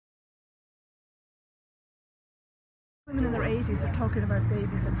Women in their 80s are talking about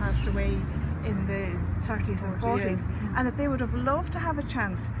babies that passed away in the 30s and 40s, and that they would have loved to have a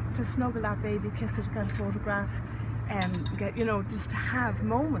chance to snuggle that baby, kiss it, get a photograph, and get, just to have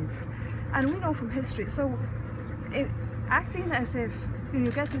moments. And we know from history, so acting as if when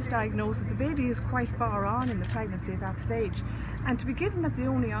you get this diagnosis, the baby is quite far on in the pregnancy at that stage, and to be given that the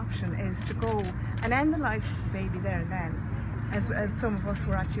only option is to go and end the life of the baby there and then, as some of us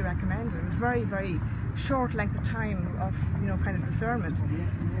were actually recommended. It was very, very short length of time of kind of discernment.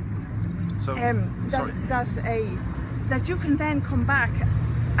 So that you can then come back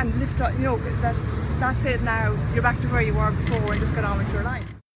and lift up, that's it now, you're back to where you were before and just get on with your life.